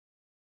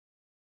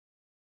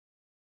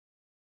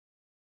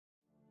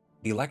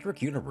The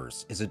electric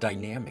universe is a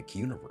dynamic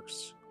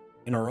universe.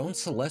 In our own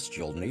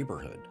celestial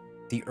neighborhood,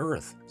 the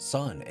Earth,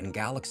 Sun, and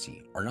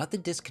galaxy are not the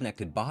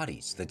disconnected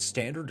bodies that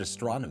standard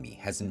astronomy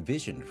has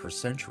envisioned for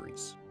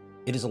centuries.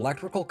 It is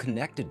electrical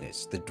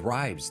connectedness that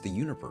drives the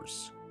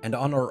universe, and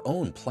on our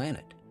own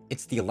planet,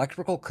 it's the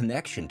electrical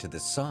connection to the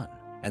Sun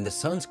and the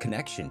Sun's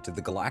connection to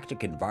the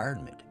galactic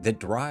environment that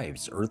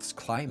drives Earth's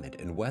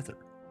climate and weather.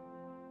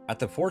 At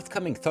the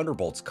forthcoming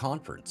Thunderbolts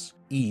conference,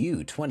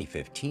 EU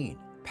 2015,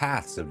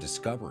 Paths of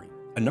Discovery,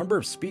 a number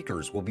of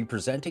speakers will be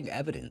presenting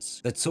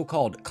evidence that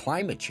so-called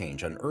climate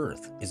change on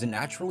Earth is a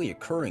naturally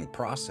occurring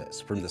process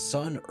from the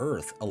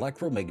Sun-Earth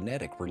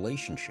electromagnetic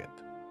relationship.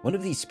 One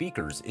of these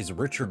speakers is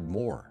Richard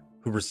Moore,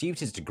 who received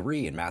his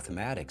degree in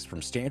mathematics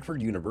from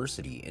Stanford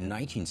University in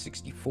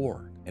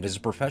 1964 and is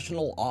a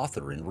professional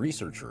author and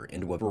researcher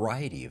into a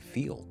variety of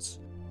fields.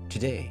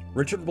 Today,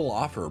 Richard will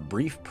offer a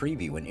brief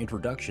preview and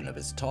introduction of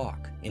his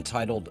talk,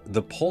 entitled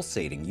The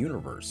Pulsating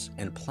Universe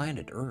and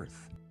Planet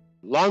Earth.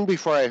 Long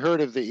before I heard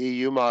of the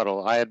EU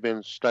model, I had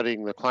been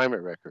studying the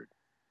climate record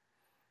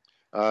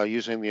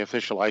using the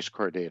official ice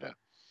core data.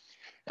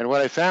 And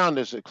what I found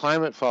is that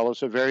climate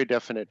follows a very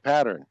definite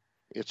pattern.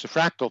 It's a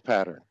fractal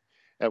pattern.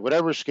 At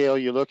whatever scale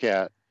you look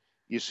at,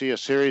 you see a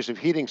series of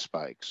heating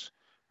spikes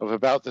of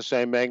about the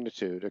same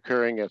magnitude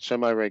occurring at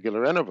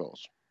semi-regular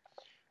intervals.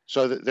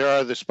 So that there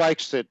are the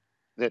spikes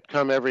that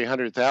come every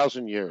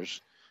 100,000 years.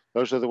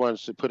 Those are the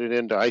ones that put it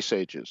into ice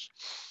ages.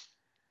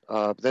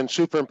 Then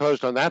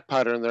superimposed on that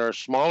pattern, there are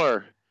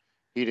smaller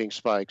heating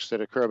spikes that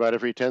occur about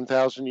every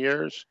 10,000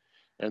 years,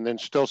 and then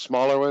still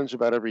smaller ones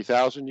about every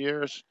 1,000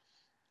 years,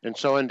 and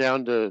so on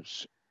down to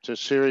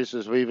series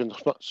of even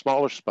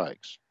smaller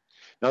spikes.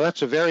 Now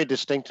that's a very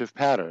distinctive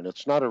pattern.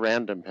 It's not a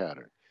random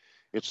pattern.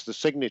 It's the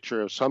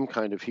signature of some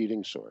kind of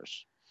heating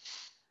source.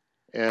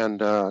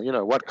 And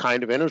what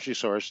kind of energy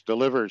source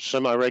delivers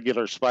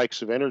semi-regular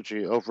spikes of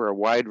energy over a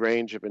wide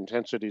range of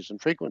intensities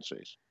and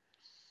frequencies?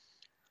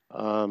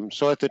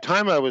 So at the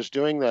time I was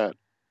doing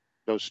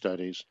those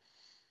studies,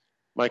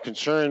 my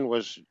concern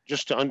was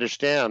just to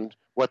understand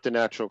what the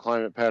natural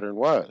climate pattern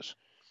was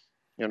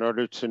in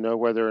order to know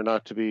whether or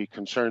not to be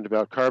concerned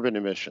about carbon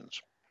emissions.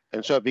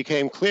 And so it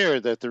became clear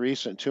that the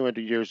recent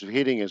 200 years of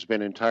heating has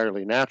been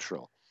entirely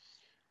natural,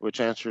 which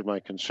answered my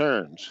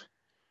concerns.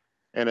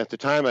 And at the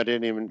time, I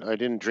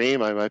didn't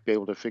dream I might be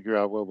able to figure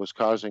out what was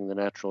causing the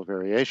natural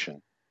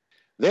variation.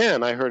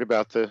 Then I heard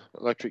about the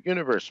electric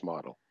universe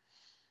model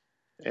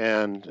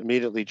and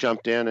immediately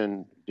jumped in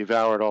and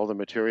devoured all the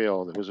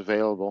material that was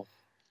available.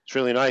 It's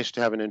really nice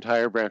to have an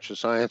entire branch of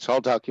science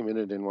all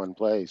documented in one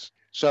place.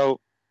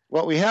 So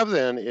what we have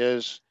then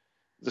is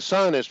the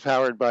sun is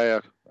powered by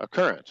a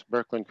current,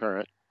 Birkeland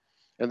current,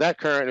 and that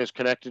current is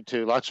connected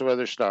to lots of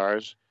other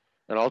stars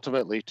and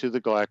ultimately to the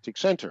galactic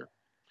center.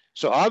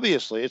 So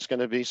obviously it's going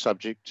to be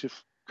subject to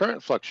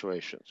current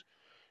fluctuations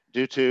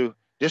due to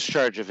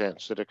discharge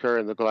events that occur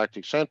in the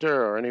galactic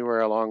center or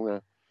anywhere along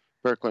the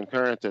Birkeland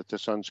current that the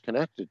sun's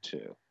connected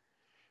to.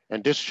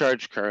 And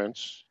discharge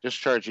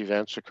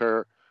events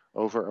occur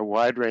over a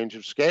wide range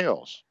of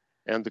scales.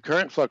 And the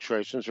current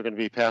fluctuations are going to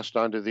be passed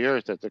on to the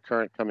Earth at the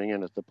current coming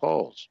in at the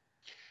poles.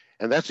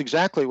 And that's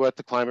exactly what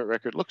the climate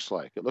record looks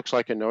like. It looks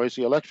like a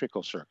noisy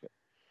electrical circuit.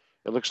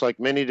 It looks like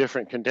many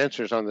different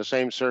condensers on the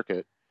same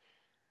circuit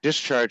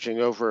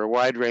discharging over a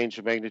wide range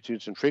of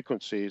magnitudes and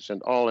frequencies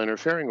and all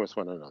interfering with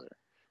one another,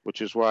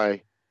 which is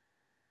why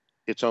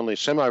it's only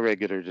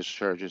semi-regular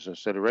discharges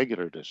instead of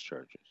regular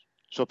discharges.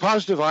 So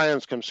positive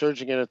ions come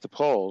surging in at the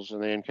poles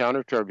and they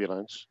encounter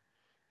turbulence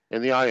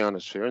in the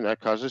ionosphere, and that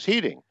causes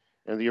heating.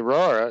 And the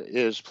aurora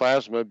is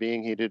plasma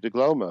being heated to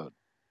glow mode.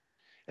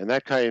 And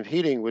that kind of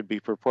heating would be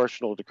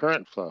proportional to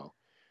current flow,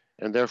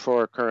 and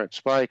therefore current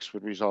spikes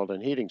would result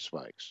in heating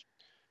spikes.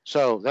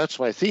 So that's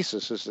my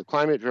thesis, is that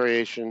climate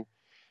variation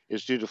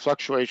is due to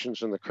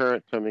fluctuations in the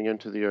current coming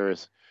into the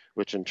Earth,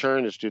 which in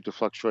turn is due to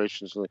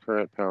fluctuations in the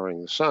current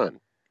powering the sun.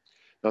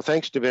 Now,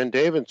 thanks to Ben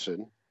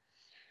Davidson,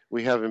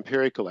 we have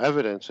empirical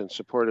evidence in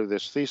support of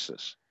this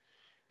thesis.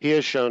 He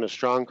has shown a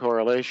strong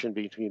correlation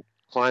between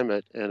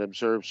climate and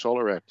observed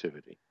solar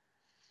activity.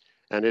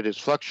 And it is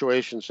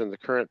fluctuations in the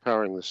current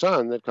powering the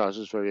sun that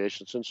causes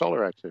variations in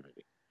solar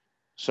activity.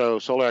 So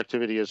solar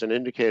activity is an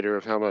indicator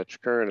of how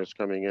much current is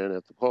coming in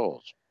at the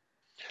poles.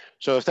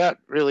 So if that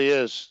really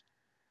is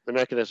the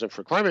mechanism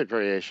for climate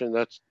variation,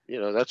 that's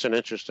an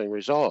interesting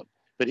result.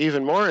 But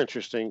even more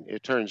interesting,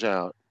 it turns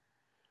out,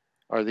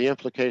 are the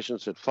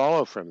implications that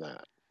follow from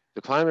that.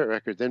 The climate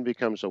record then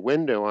becomes a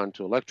window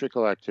onto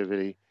electrical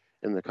activity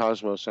in the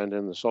cosmos and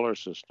in the solar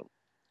system.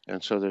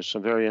 And so there's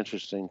some very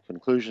interesting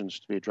conclusions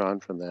to be drawn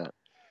from that.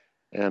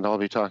 And I'll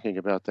be talking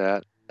about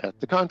that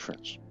at the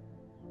conference.